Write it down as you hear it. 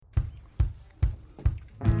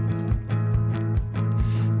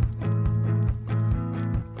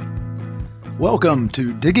Welcome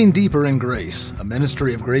to Digging Deeper in Grace, a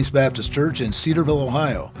ministry of Grace Baptist Church in Cedarville,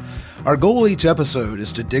 Ohio. Our goal each episode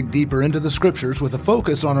is to dig deeper into the Scriptures with a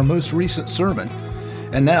focus on our most recent sermon.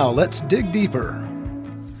 And now, let's dig deeper.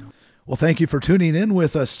 Well, thank you for tuning in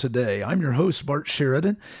with us today. I'm your host, Bart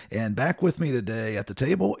Sheridan, and back with me today at the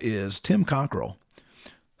table is Tim Cockrell.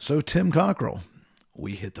 So, Tim Cockrell,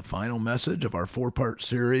 we hit the final message of our four-part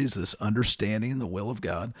series, this Understanding the Will of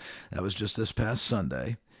God. That was just this past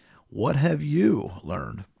Sunday. What have you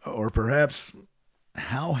learned? Or perhaps,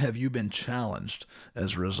 how have you been challenged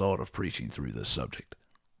as a result of preaching through this subject?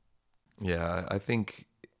 Yeah, I think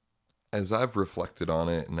as I've reflected on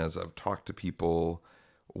it and as I've talked to people,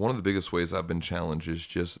 one of the biggest ways I've been challenged is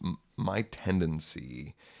just my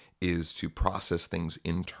tendency is to process things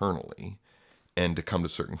internally and to come to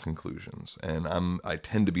certain conclusions. And I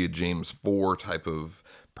tend to be a James 4 type of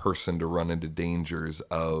person to run into dangers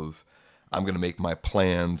of, I'm going to make my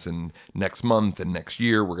plans, and next month and next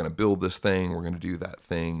year we're going to build this thing, we're going to do that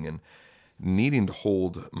thing, and needing to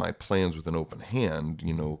hold my plans with an open hand,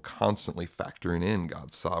 constantly factoring in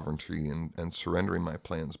God's sovereignty and surrendering my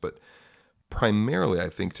plans. But primarily, I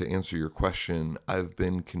think, to answer your question, I've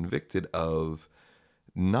been convicted of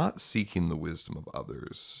not seeking the wisdom of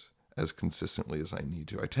others as consistently as I need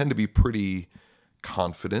to. I tend to be pretty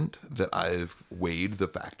confident that I've weighed the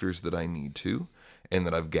factors that I need to, and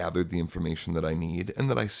that I've gathered the information that I need, and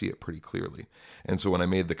that I see it pretty clearly. And so when I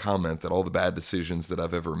made the comment that all the bad decisions that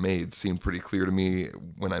I've ever made seemed pretty clear to me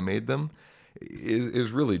when I made them,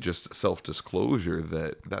 is really just self-disclosure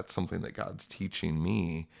that that's something that God's teaching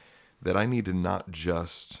me, that I need to not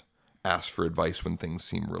just ask for advice when things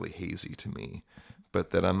seem really hazy to me,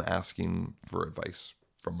 but that I'm asking for advice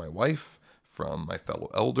from my wife, from my fellow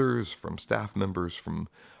elders, from staff members, from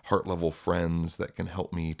heart-level friends that can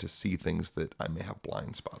help me to see things that I may have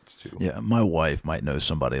blind spots to. Yeah, my wife might know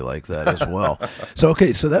somebody like that as well. So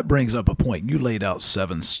that brings up a point. You laid out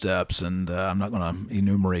 7 steps, and I'm not going to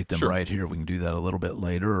enumerate them right here. We can do that a little bit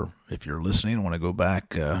later. If you're listening and want to go back,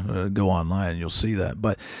 go online, and you'll see that.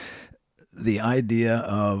 But the idea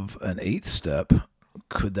of an 8th step,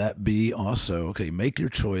 could that be also, make your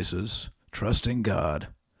choices, trust in God,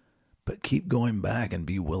 but keep going back and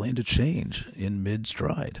be willing to change in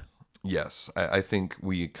mid-stride? Yes, I think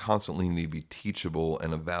we constantly need to be teachable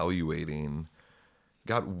and evaluating,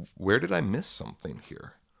 God, where did I miss something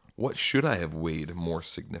here? What should I have weighed more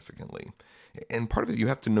significantly? And part of it, you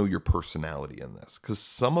have to know your personality in this, because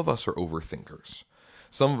some of us are overthinkers.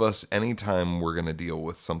 Some of us, anytime we're going to deal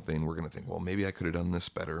with something, we're going to think, well, maybe I could have done this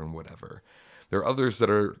better and whatever. There are others that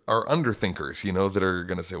are underthinkers, that are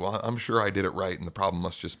going to say, well, I'm sure I did it right, and the problem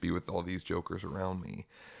must just be with all these jokers around me.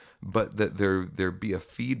 But that there be a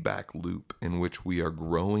feedback loop in which we are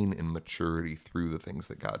growing in maturity through the things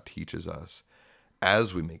that God teaches us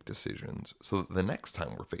as we make decisions, so that the next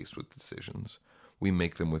time we're faced with decisions, we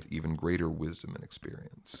make them with even greater wisdom and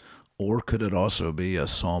experience. Or could it also be a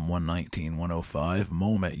Psalm 119, 105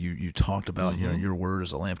 moment? You talked about, your word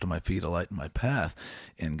is a lamp to my feet, a light in my path.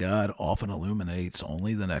 And God often illuminates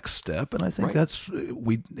only the next step. And I think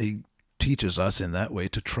He teaches us in that way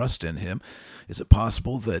to trust in Him. Is it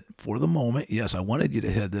possible that for the moment, yes, I wanted you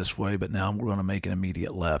to head this way, but now we're going to make an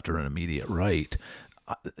immediate left or an immediate right?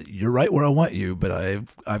 You're right where I want you, but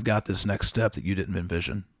I've got this next step that you didn't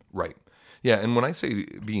envision. Right. Yeah, and when I say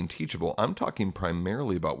being teachable, I'm talking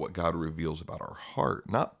primarily about what God reveals about our heart,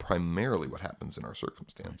 not primarily what happens in our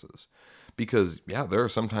circumstances. Because, there are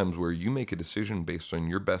some times where you make a decision based on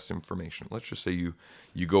your best information. Let's just say you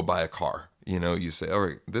go buy a car. You say, all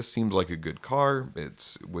right, this seems like a good car.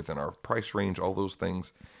 It's within our price range, all those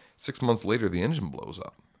things. 6 months later, the engine blows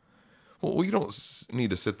up. Well, you don't need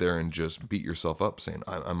to sit there and just beat yourself up saying,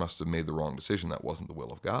 I must have made the wrong decision. That wasn't the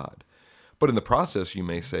will of God. But in the process, you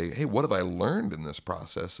may say, hey, what have I learned in this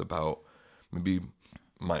process about maybe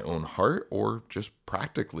my own heart, or just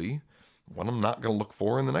practically what I'm not going to look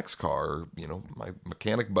for in the next car, or, my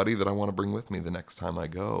mechanic buddy that I want to bring with me the next time I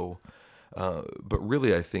go. But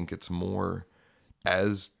really, I think it's more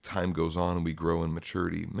as time goes on and we grow in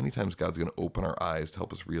maturity, many times God's going to open our eyes to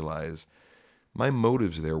help us realize my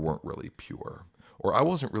motives there weren't really pure, or I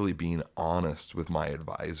wasn't really being honest with my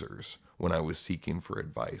advisors when I was seeking for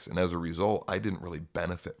advice. And as a result, I didn't really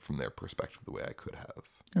benefit from their perspective the way I could have.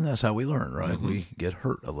 And that's how we learn, right? Mm-hmm. We get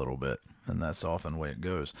hurt a little bit, and that's often the way it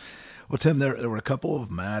goes. Well, Tim, there were a couple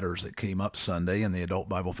of matters that came up Sunday in the Adult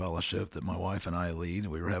Bible Fellowship that my wife and I lead.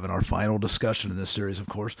 We were having our final discussion in this series, of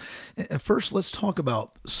course. And first, let's talk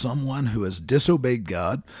about someone who has disobeyed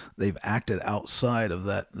God. They've acted outside of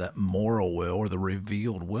that moral will or the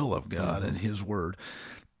revealed will of God and His Word.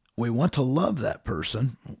 we want to love that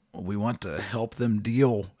person. We want to help them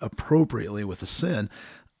deal appropriately with the sin,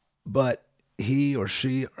 but he or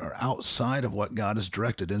she are outside of what God has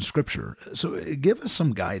directed in Scripture. So give us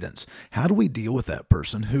some guidance. How do we deal with that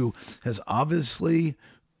person who has obviously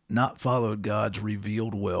not followed God's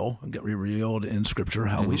revealed will, revealed in Scripture,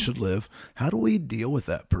 how we should live? How do we deal with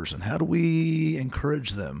that person? How do we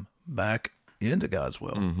encourage them back into God's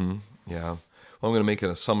will? Yeah. Well, I'm going to make an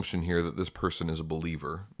assumption here that this person is a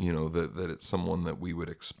believer, that it's someone that we would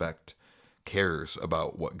expect cares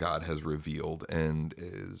about what God has revealed and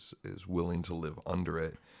is willing to live under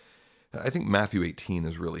it. I think Matthew 18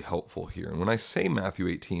 is really helpful here. And when I say Matthew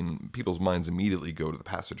 18, people's minds immediately go to the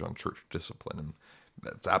passage on church discipline, and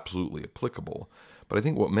that's absolutely applicable. But I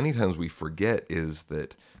think what many times we forget is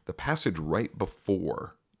that the passage right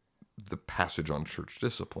before the passage on church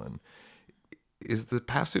discipline is the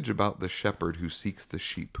passage about the shepherd who seeks the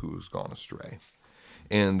sheep who has gone astray.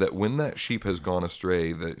 And that when that sheep has gone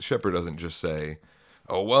astray, the shepherd doesn't just say,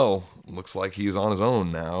 oh, well, looks like he's on his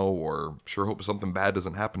own now, or sure hope something bad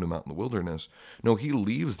doesn't happen to him out in the wilderness. No, he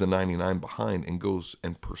leaves the 99 behind and goes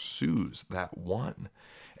and pursues that one.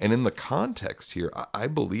 And in the context here, I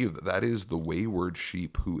believe that is the wayward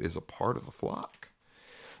sheep who is a part of the flock.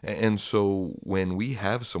 And so when we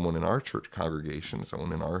have someone in our church congregation,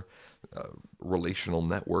 someone in our relational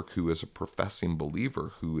network who is a professing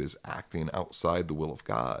believer who is acting outside the will of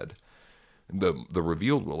God, the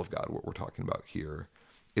revealed will of God, what we're talking about here,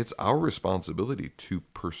 it's our responsibility to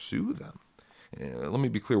pursue them. Let me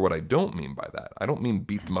be clear what I don't mean by that. I don't mean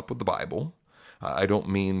beat them up with the Bible. I don't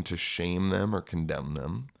mean to shame them or condemn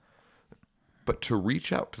them, but to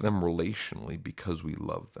reach out to them relationally because we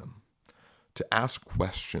love them, to ask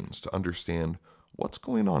questions, to understand what's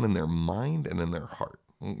going on in their mind and in their heart.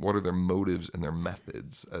 What are their motives and their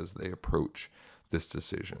methods as they approach this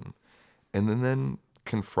decision? And then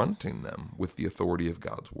confronting them with the authority of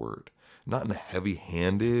God's word, not in a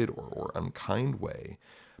heavy-handed or unkind way,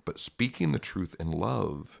 but speaking the truth in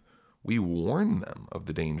love. We warn them of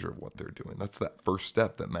the danger of what they're doing. That's that first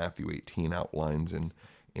step that Matthew 18 outlines in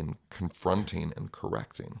confronting and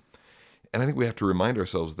correcting. And I think we have to remind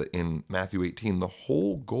ourselves that in Matthew 18, the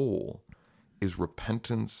whole goal is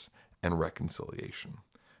repentance and reconciliation,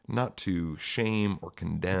 not to shame or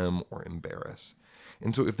condemn or embarrass.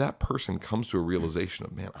 And so if that person comes to a realization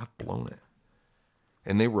of, man, I've blown it,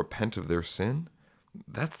 and they repent of their sin,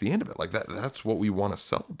 that's the end of it. Like that's what we want to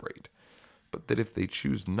celebrate. But that if they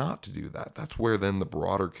choose not to do that, that's where then the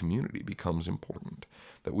broader community becomes important,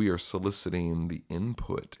 that we are soliciting the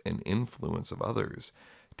input and influence of others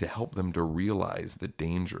to help them to realize the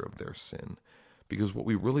danger of their sin. Because what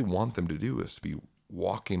we really want them to do is to be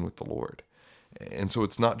walking with the Lord. And so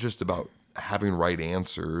it's not just about having right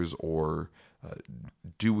answers or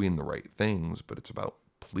doing the right things, but it's about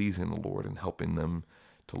pleasing the Lord and helping them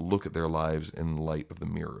to look at their lives in light of the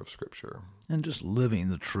mirror of Scripture. And just living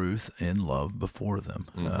the truth in love before them.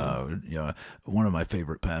 One of my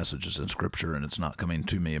favorite passages in Scripture, and it's not coming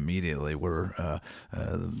to me immediately where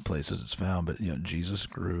the places it's found, but Jesus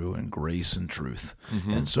grew in grace and truth.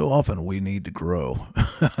 And so often we need to grow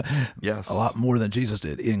Yes. a lot more than Jesus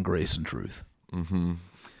did in grace and truth.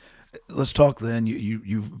 Let's talk then,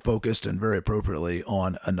 you focused and very appropriately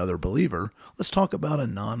on another believer. Let's talk about a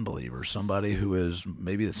non-believer, somebody who is,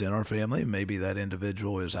 maybe that's in our family, maybe that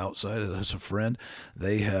individual is outside as a friend.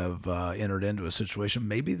 They have entered into a situation.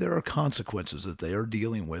 Maybe there are consequences that they are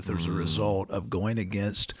dealing with as a result of going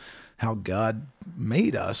against how God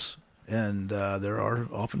made us, and there are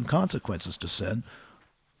often consequences to sin.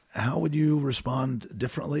 How would you respond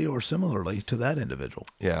differently or similarly to that individual?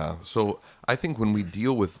 Yeah, so I think when we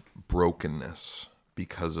deal with brokenness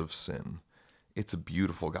because of sin, it's a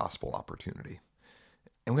beautiful gospel opportunity.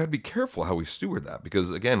 And we have to be careful how we steward that,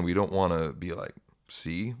 because again, we don't want to be like,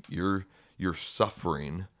 see, you're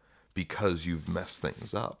suffering because you've messed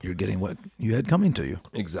things up. You're getting what you had coming to you.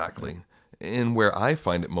 Exactly. And where I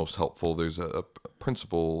find it most helpful, there's a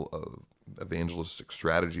principle of evangelistic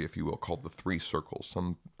strategy, if you will, called the 3 circles.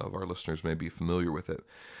 Some of our listeners may be familiar with it.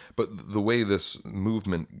 But the way this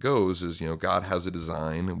movement goes is, God has a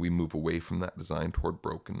design, and we move away from that design toward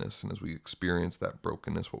brokenness. And as we experience that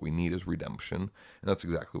brokenness, what we need is redemption. And that's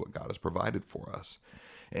exactly what God has provided for us.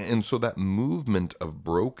 And so that movement of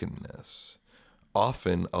brokenness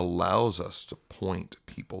often allows us to point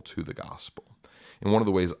people to the gospel. And one of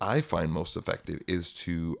the ways I find most effective is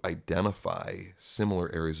to identify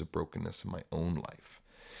similar areas of brokenness in my own life.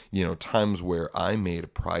 Times where I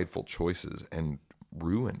made prideful choices and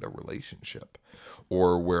ruined a relationship,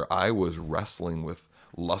 or where I was wrestling with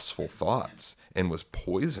lustful thoughts and was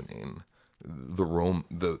poisoning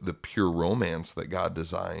the pure romance that God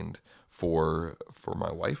designed for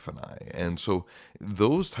my wife and I. And so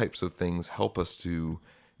those types of things help us to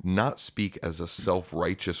not speak as a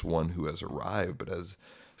self-righteous one who has arrived, but as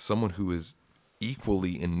someone who is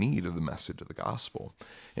equally in need of the message of the gospel.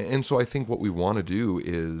 And so I think what we want to do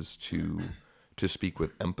is to speak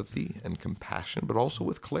with empathy and compassion, but also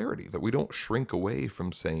with clarity, that we don't shrink away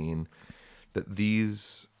from saying that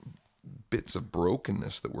these bits of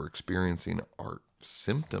brokenness that we're experiencing are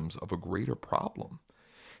symptoms of a greater problem.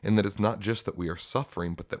 And that it's not just that we are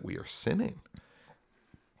suffering, but that we are sinning.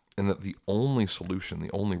 And that the only solution, the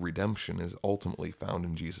only redemption is ultimately found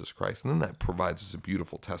in Jesus Christ. And then that provides us a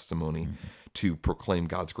beautiful testimony to proclaim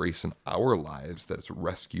God's grace in our lives, that has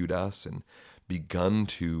rescued us and begun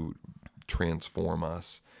to transform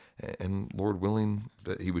us. And Lord willing,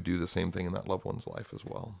 that he would do the same thing in that loved one's life as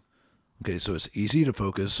well. Okay, so it's easy to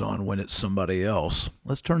focus on when it's somebody else.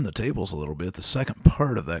 Let's turn the tables a little bit. The second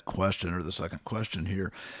part of that question, or the second question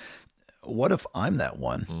here, what if I'm that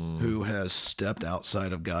one who has stepped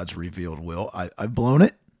outside of God's revealed will? I've blown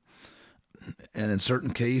it, and in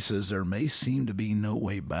certain cases, there may seem to be no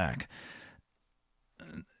way back.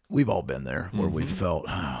 We've all been there where we've felt,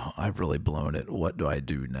 oh, I've really blown it. What do I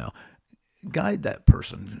do now? Guide that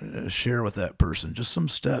person, share with that person just some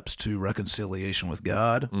steps to reconciliation with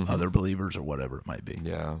God, other believers, or whatever it might be.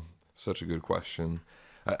 Yeah, such a good question.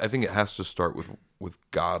 I think it has to start with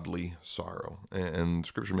godly sorrow. And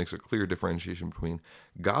Scripture makes a clear differentiation between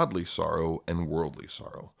godly sorrow and worldly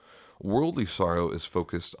sorrow. Worldly sorrow is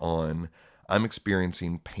focused on, I'm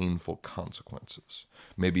experiencing painful consequences.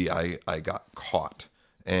 Maybe I got caught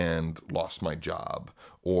and lost my job,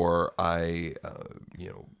 or I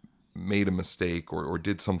made a mistake or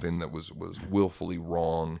did something that was willfully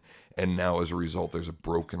wrong, and now as a result there's a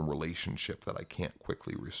broken relationship that I can't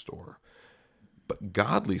quickly restore. But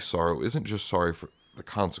godly sorrow isn't just sorry for the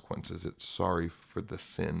consequences, it's sorry for the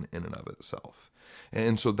sin in and of itself.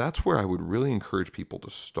 And so that's where I would really encourage people to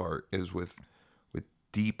start, is with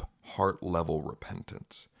deep heart level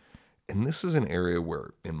repentance. And this is an area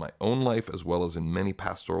where in my own life, as well as in many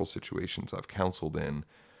pastoral situations I've counseled in,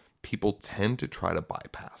 people tend to try to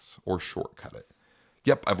bypass or shortcut it.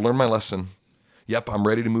 Yep, I've learned my lesson. Yep, I'm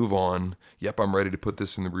ready to move on. Yep, I'm ready to put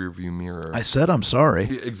this in the rearview mirror. I said I'm sorry.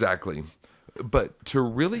 Exactly. But to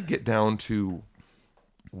really get down to,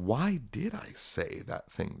 why did I say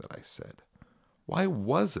that thing that I said? Why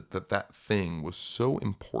was it that thing was so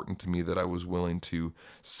important to me that I was willing to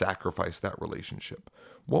sacrifice that relationship?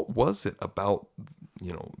 What was it about,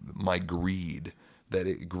 my greed that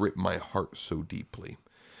it gripped my heart so deeply?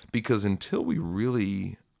 Because until we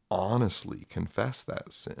really honestly confess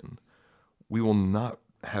that sin, we will not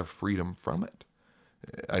have freedom from it.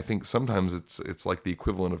 I think sometimes it's like the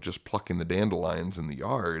equivalent of just plucking the dandelions in the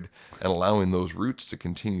yard and allowing those roots to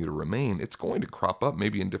continue to remain. It's going to crop up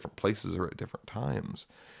maybe in different places or at different times.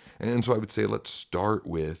 And so I would say let's start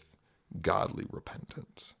with godly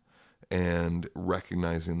repentance and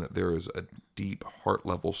recognizing that there is a deep heart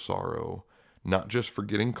level sorrow, not just for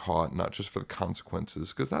getting caught, not just for the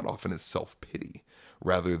consequences, because that often is self-pity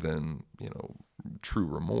rather than, true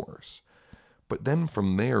remorse. But then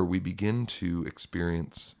from there, we begin to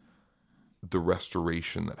experience the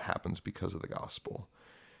restoration that happens because of the gospel.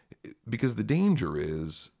 Because the danger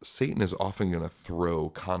is Satan is often going to throw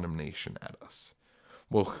condemnation at us.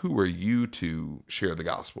 Well, who are you to share the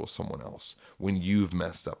gospel with someone else when you've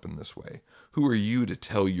messed up in this way? Who are you to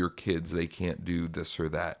tell your kids they can't do this or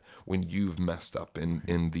that when you've messed up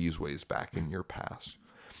in these ways back in your past?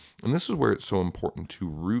 And this is where it's so important to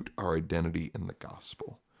root our identity in the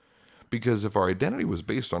gospel. Because if our identity was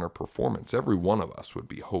based on our performance, every one of us would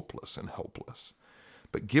be hopeless and helpless.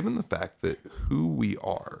 But given the fact that who we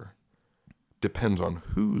are depends on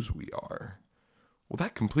whose we are, well,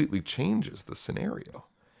 that completely changes the scenario.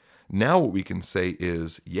 Now what we can say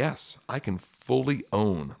is, yes, I can fully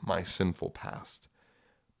own my sinful past,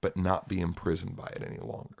 but not be imprisoned by it any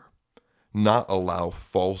longer. Not allow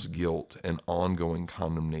false guilt and ongoing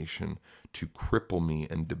condemnation to cripple me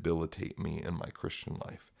and debilitate me in my Christian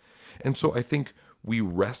life. And so I think we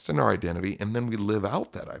rest in our identity and then we live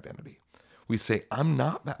out that identity. We say, I'm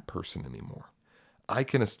not that person anymore. I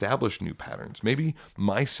can establish new patterns. Maybe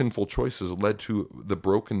my sinful choices led to the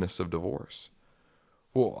brokenness of divorce.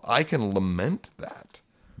 Well, I can lament that,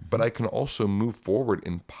 but I can also move forward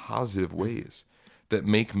in positive ways that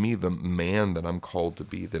make me the man that I'm called to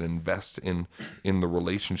be, that invest in the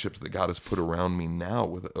relationships that God has put around me now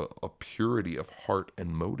with a purity of heart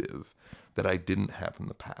and motive that I didn't have in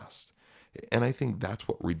the past. And I think that's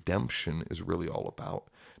what redemption is really all about.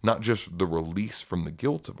 not just the release from the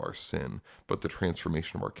guilt of our sin, but the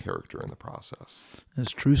transformation of our character in the process.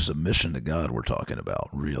 It's true submission to God we're talking about,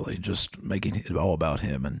 really, just making it all about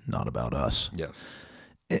him and not about us. Yes.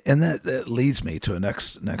 And that leads me to a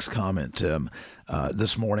next comment, Tim.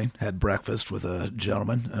 This morning, had breakfast with a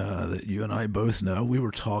gentleman that you and I both know. We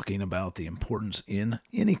were talking about the importance in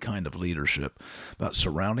any kind of leadership, about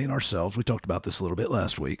surrounding ourselves. We talked about this a little bit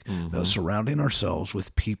last week, about surrounding ourselves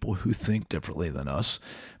with people who think differently than us,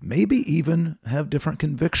 maybe even have different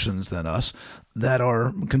convictions than us, that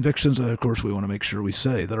are convictions, of course, we want to make sure we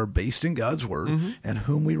say, that are based in God's word and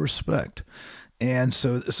whom we respect. And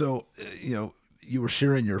so you were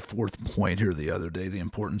sharing your fourth point here the other day, the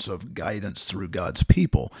importance of guidance through God's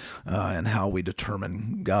people and how we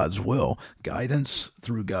determine God's will. Guidance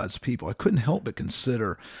through God's people. I couldn't help but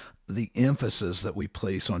consider the emphasis that we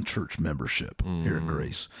place on church membership here at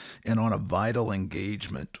Grace and on a vital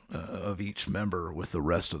engagement of each member with the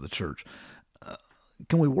rest of the church.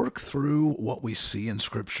 Can we work through what we see in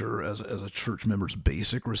Scripture as a church member's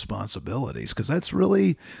basic responsibilities? Because that's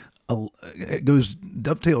really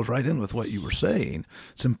dovetails right in with what you were saying.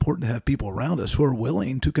 It's important to have people around us who are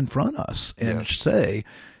willing to confront us and say,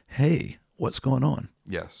 hey, what's going on?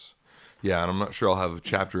 Yes. Yeah, and I'm not sure I'll have a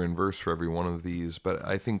chapter and verse for every one of these, but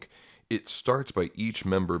I think it starts by each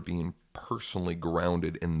member being personally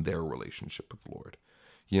grounded in their relationship with the Lord.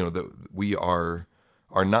 That we are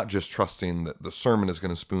not just trusting that the sermon is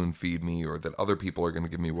going to spoon feed me or that other people are going to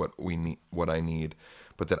give me what I need,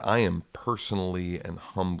 but that I am personally and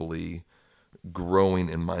humbly growing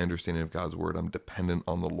in my understanding of God's word. I'm dependent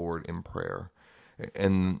on the Lord in prayer.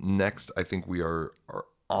 And next, I think we are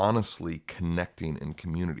honestly connecting in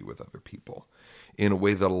community with other people in a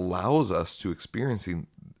way that allows us to experience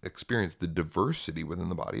the diversity within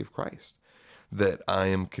the body of Christ. That I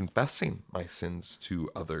am confessing my sins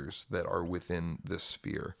to others that are within this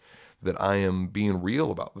sphere, that I am being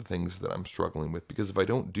real about the things that I'm struggling with, because if I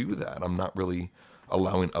don't do that, I'm not really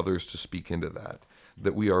allowing others to speak into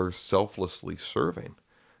that we are selflessly serving,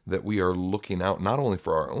 that we are looking out not only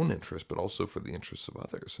for our own interests, but also for the interests of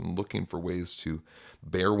others, and looking for ways to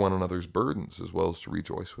bear one another's burdens as well as to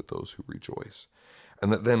rejoice with those who rejoice.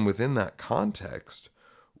 And that then within that context,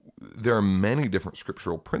 there are many different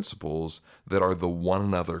scriptural principles that are the one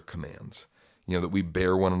another commands. That we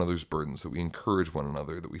bear one another's burdens, that we encourage one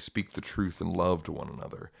another, that we speak the truth in love to one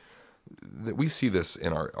another. That we see this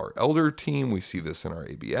in our elder team, we see this in our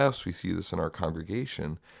ABFs, we see this in our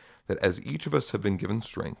congregation, that as each of us have been given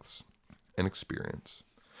strengths and experience,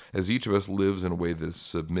 as each of us lives in a way that is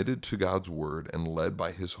submitted to God's word and led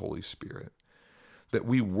by his Holy Spirit, that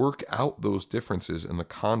we work out those differences in the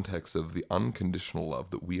context of the unconditional love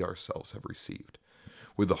that we ourselves have received,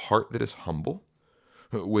 with a heart that is humble,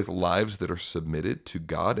 with lives that are submitted to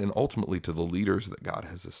God and ultimately to the leaders that God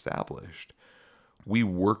has established. We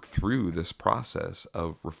work through this process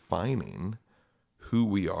of refining who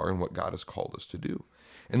we are and what God has called us to do.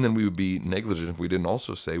 And then we would be negligent if we didn't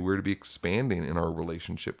also say we're to be expanding in our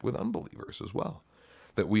relationship with unbelievers as well,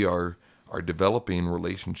 that we are developing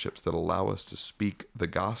relationships that allow us to speak the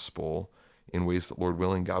gospel in ways that, Lord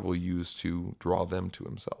willing, God will use to draw them to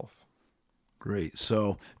himself. Great.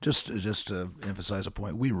 So just to emphasize a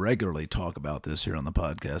point, we regularly talk about this here on the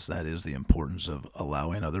podcast. That is the importance of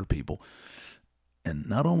allowing other people, and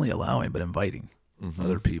not only allowing, but inviting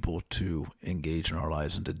other people to engage in our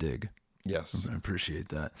lives and to dig. Yes. I appreciate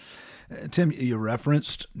that. Tim, you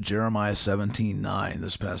referenced Jeremiah 17:9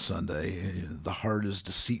 this past Sunday. The heart is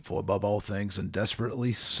deceitful above all things and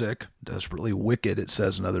desperately sick, desperately wicked, it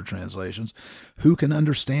says in other translations. Who can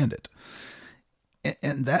understand it?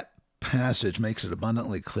 And that passage makes it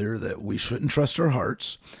abundantly clear that we shouldn't trust our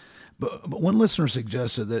hearts. But one listener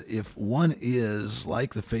suggested that if one is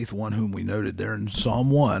like the faithful one whom we noted there in Psalm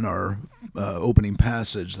 1, our opening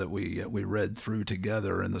passage that we read through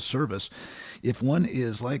together in the service, if one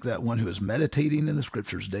is like that one who is meditating in the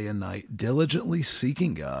scriptures day and night, diligently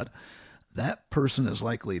seeking God, that person is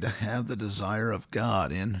likely to have the desire of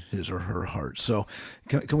God in his or her heart. So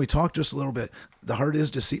can we talk just a little bit? The heart is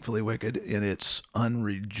deceitfully wicked in its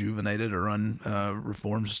unrejuvenated or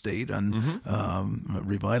unreformed state,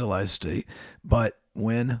 revitalized state. But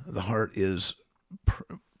when the heart is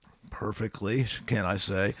perfectly, can I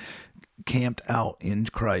say, camped out in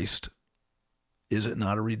Christ, is it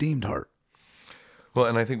not a redeemed heart? Well,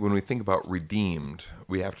 and I think when we think about redeemed,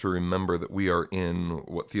 we have to remember that we are in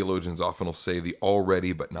what theologians often will say, the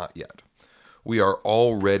already but not yet. We are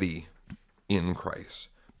already in Christ,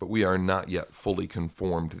 but we are not yet fully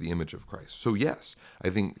conformed to the image of Christ. So yes, I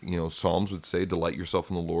think, Psalms would say, delight yourself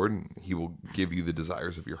in the Lord, and he will give you the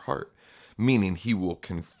desires of your heart. meaning he will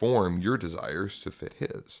conform your desires to fit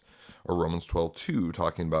his. Or Romans 12:2,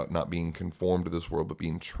 talking about not being conformed to this world, but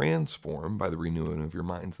being transformed by the renewing of your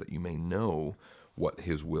minds, that you may know what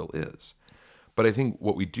his will is. But I think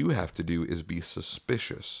what we do have to do is be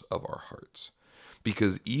suspicious of our hearts.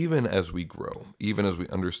 Because even as we grow, even as we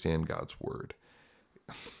understand God's word,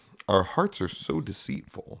 our hearts are so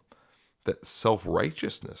deceitful that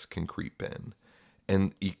self-righteousness can creep in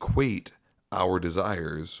and equate our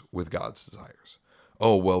desires with God's desires.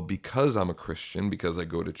 Oh, well, because I'm a Christian, because I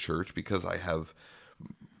go to church, because I have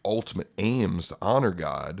ultimate aims to honor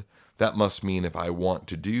God, that must mean if I want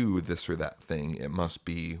to do this or that thing, it must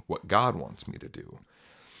be what God wants me to do.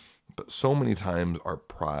 But so many times our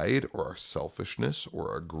pride or our selfishness or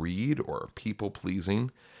our greed or our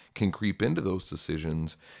people-pleasing can creep into those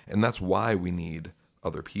decisions, and that's why we need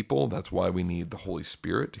other people. That's why we need the Holy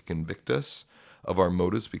Spirit to convict us of our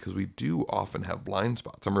motives, because we do often have blind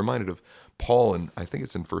spots. I'm reminded of Paul, and I think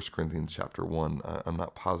it's in 1 Corinthians chapter 1. I'm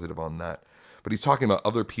not positive on that. But he's talking about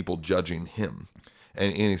other people judging him.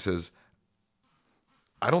 And he says,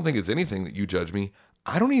 I don't think it's anything that you judge me.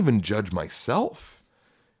 I don't even judge myself,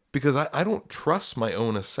 because I don't trust my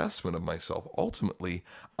own assessment of myself. Ultimately,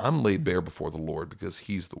 I'm laid bare before the Lord because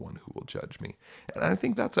he's the one who will judge me. And I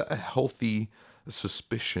think that's a healthy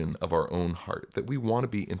suspicion of our own heart, that we want to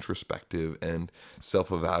be introspective and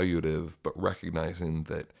self-evaluative, but recognizing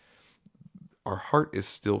that our heart is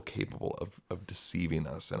still capable of deceiving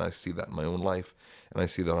us. And I see that in my own life, and I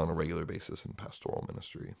see that on a regular basis in pastoral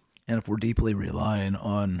ministry. And if we're deeply relying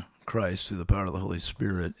on Christ through the power of the Holy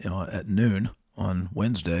Spirit, at noon on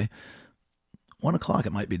Wednesday, 1 o'clock,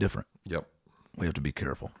 it might be different. Yep. We have to be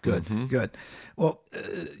careful. Good, good. Well,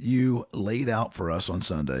 you laid out for us on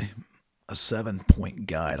Sunday a 7-point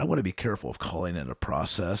guide. I want to be careful of calling it a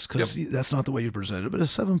process, because that's not the way you presented it, but a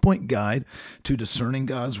 7-point guide to discerning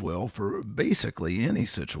God's will for basically any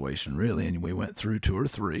situation, really. And we went through 2 or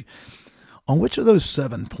 3. On which of those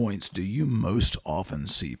 7 points do you most often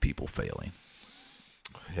see people failing?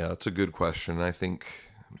 Yeah, that's a good question. I think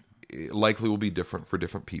it likely will be different for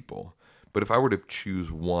different people. But if I were to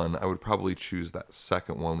choose one, I would probably choose that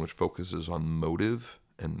second one, which focuses on motive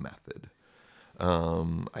and method.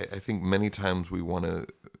 I think many times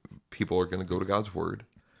people are going to go to God's word.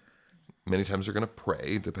 Many times they're going to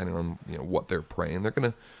pray, depending on what they're praying. They're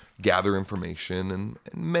going to gather information, and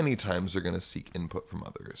many times they're going to seek input from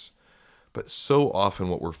others. But so often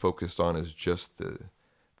what we're focused on is just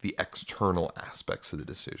the external aspects of the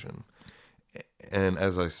decision. And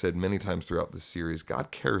as I said many times throughout this series, God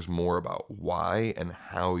cares more about why and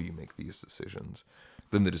how you make these decisions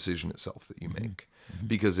than the decision itself that you make. Mm-hmm.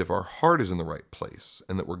 Because if our heart is in the right place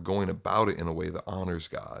and that we're going about it in a way that honors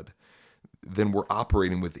God, then we're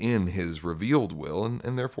operating within his revealed will,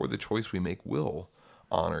 and therefore the choice we make will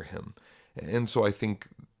honor him. And so I think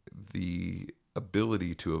the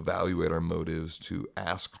ability to evaluate our motives, to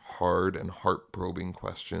ask hard and heart-probing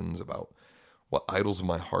questions about what idols of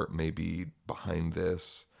my heart may be behind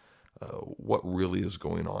this, what really is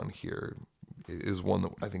going on here, is one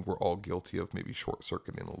that I think we're all guilty of maybe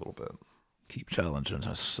short-circuiting a little bit. Keep challenging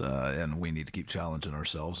us, and we need to keep challenging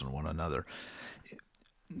ourselves and one another.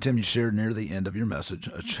 Tim, you shared near the end of your message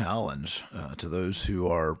a challenge to those who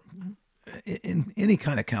are in any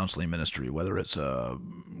kind of counseling ministry, whether it's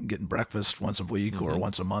getting breakfast once a week or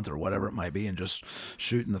once a month or whatever it might be, and just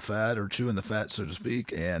shooting the fat or chewing the fat, so to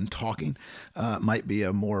speak, and talking, might be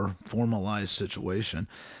a more formalized situation.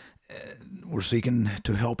 We're seeking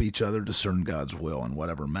to help each other discern God's will in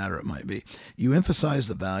whatever matter it might be. You emphasize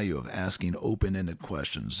the value of asking open-ended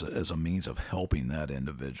questions as a means of helping that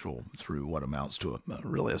individual through what amounts to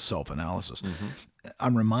really a self-analysis. Mm-hmm.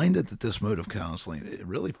 I'm reminded that this mode of counseling, it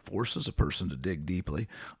really forces a person to dig deeply.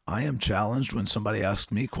 I am challenged when somebody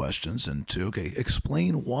asks me questions and to,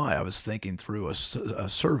 explain why. I was thinking through a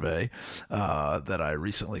survey that I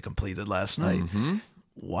recently completed last night. Mm-hmm.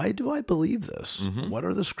 Why do I believe this? Mm-hmm. What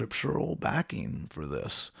are the scriptural backing for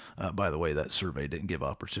this? By the way, that survey didn't give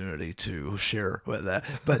opportunity to share with that.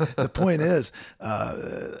 But the point is,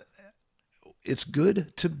 it's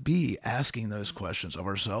good to be asking those questions of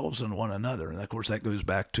ourselves and one another. And of course, that goes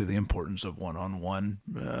back to the importance of one-on-one,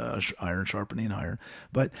 iron sharpening iron.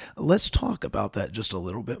 But let's talk about that just a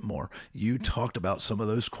little bit more. You talked about some of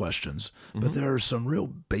those questions, but there are some real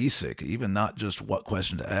basic, even not just what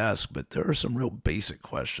question to ask, but there are some real basic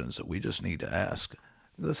questions that we just need to ask.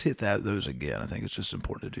 Let's hit those again. I think it's just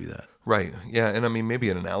important to do that. Right. Yeah. And I mean, maybe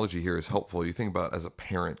an analogy here is helpful. You think about as a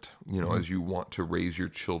parent, as you want to raise your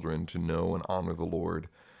children to know and honor the Lord.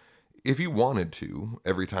 If you wanted to,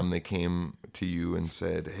 every time they came to you and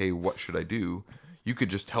said, hey, what should I do? You could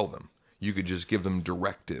just tell them. You could just give them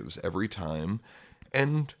directives every time,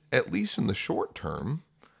 and at least in the short term,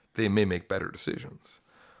 they may make better decisions.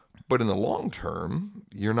 But in the long term,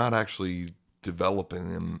 you're not actually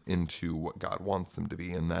developing them into what God wants them to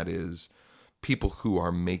be, and that is people who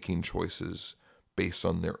are making choices based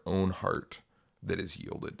on their own heart that is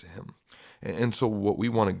yielded to Him. And so what we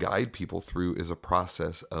want to guide people through is a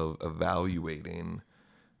process of evaluating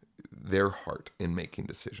their heart in making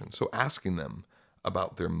decisions. So asking them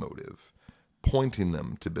about their motive, pointing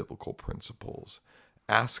them to biblical principles,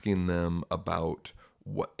 asking them about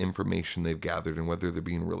what information they've gathered and whether they're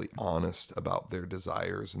being really honest about their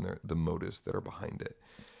desires and the motives that are behind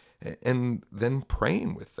it. And then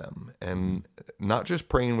praying with them, and not just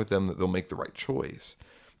praying with them that they'll make the right choice,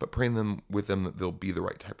 but praying with them that they'll be the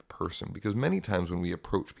right type of person. Because many times when we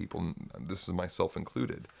approach people, and this is myself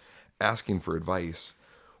included, asking for advice,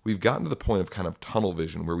 we've gotten to the point of kind of tunnel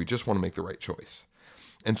vision where we just want to make the right choice.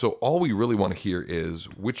 And so all we really want to hear is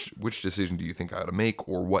which decision do you think I ought to make,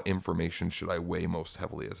 or what information should I weigh most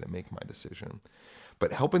heavily as I make my decision?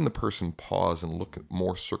 But helping the person pause and look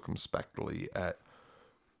more circumspectly at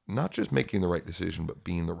not just making the right decision, but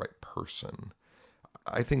being the right person.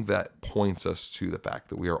 I think that points us to the fact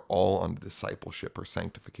that we are all on a discipleship or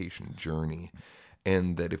sanctification journey,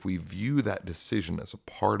 and that if we view that decision as a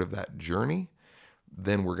part of that journey,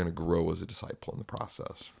 then we're going to grow as a disciple in the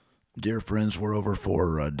process. Dear friends, we're over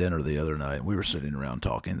for dinner the other night. We were sitting around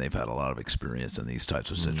talking. They've had a lot of experience in these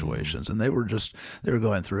types of situations, and they were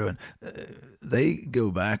going through, and they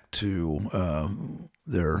go back to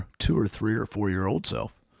their 2 or 3 or 4-year-old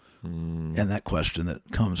self, and that question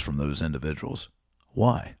that comes from those individuals.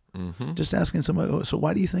 Why? Mm-hmm. Just asking somebody, so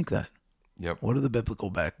why do you think that? Yep. What are the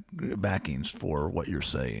biblical backings for what you're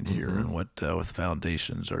saying here, and what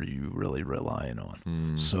foundations are you really relying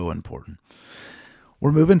on? So important.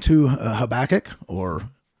 We're moving to Habakkuk, or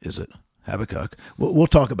is it Habakkuk? We'll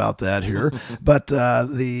talk about that here. But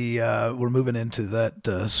we're moving into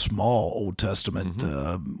that small Old Testament.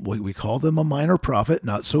 We call them a minor prophet,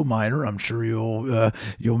 not so minor. I'm sure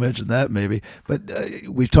you'll mention that maybe. But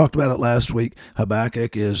we've talked about it last week.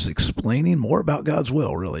 Habakkuk is explaining more about God's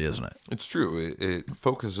will, really, isn't it? It's true. It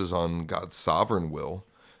focuses on God's sovereign will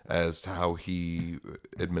as to how He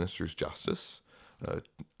administers justice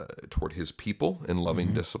toward His people in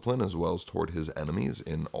loving discipline, as well as toward His enemies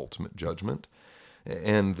in ultimate judgment,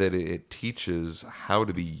 and that it teaches how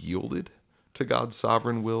to be yielded to God's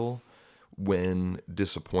sovereign will when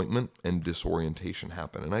disappointment and disorientation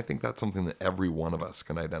happen. And I think that's something that every one of us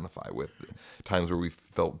can identify with, times where we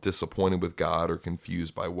felt disappointed with God or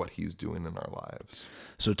confused by what He's doing in our lives.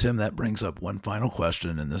 So, Tim, that brings up one final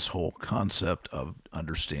question in this whole concept of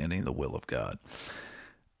understanding the will of God.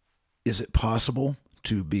 Is it possible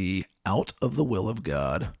to be out of the will of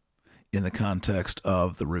God in the context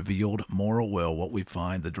of the revealed moral will, what we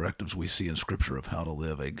find, the directives we see in Scripture of how to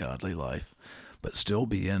live a godly life, but still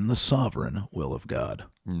be in the sovereign will of God?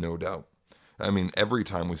 No doubt. I mean, every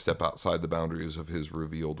time we step outside the boundaries of His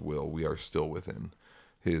revealed will, we are still within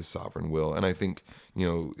His sovereign will. And I think,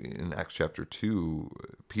 in Acts chapter 2,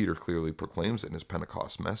 Peter clearly proclaims it in his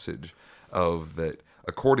Pentecost message of that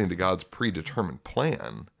according to God's predetermined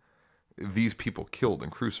plan, these people killed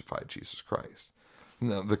and crucified Jesus Christ.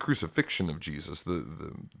 Now, the crucifixion of Jesus,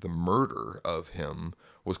 the murder of Him,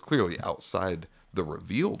 was clearly outside the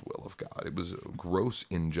revealed will of God. It was gross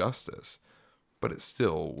injustice, but it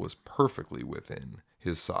still was perfectly within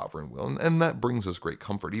His sovereign will. And that brings us great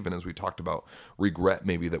comfort, even as we talked about regret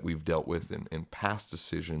maybe that we've dealt with in past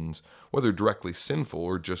decisions, whether directly sinful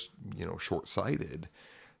or just, short-sighted,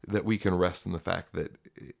 that we can rest in the fact that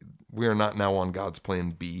we are not now on God's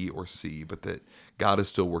plan B or C, but that God is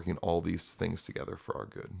still working all these things together for our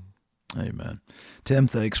good. Amen. Tim,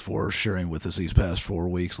 thanks for sharing with us these past 4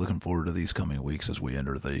 weeks. Looking forward to these coming weeks as we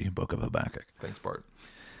enter the book of Habakkuk. Thanks, Bart.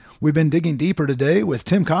 We've been digging deeper today with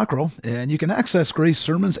Tim Cockrell, and you can access Grace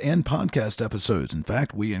sermons and podcast episodes. In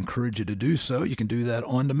fact, we encourage you to do so. You can do that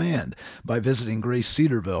on demand by visiting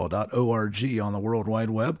gracecedarville.org on the World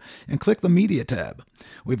Wide Web and click the Media tab.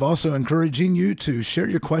 We've also encouraging you to share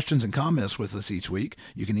your questions and comments with us each week.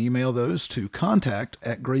 You can email those to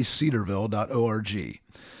contact@gracecedarville.org.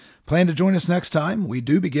 Plan to join us next time. We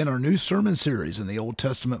do begin our new sermon series in the Old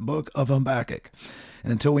Testament book of Habakkuk.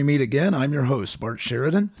 And until we meet again, I'm your host, Bart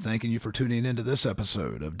Sheridan, thanking you for tuning into this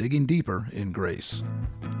episode of Digging Deeper in Grace.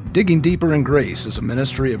 Digging Deeper in Grace is a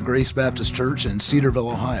ministry of Grace Baptist Church in Cedarville,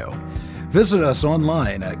 Ohio. Visit us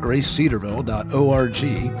online at gracecedarville.org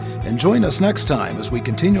and join us next time as we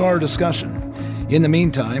continue our discussion. In the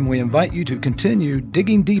meantime, we invite you to continue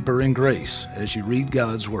digging deeper in grace as you read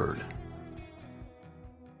God's Word.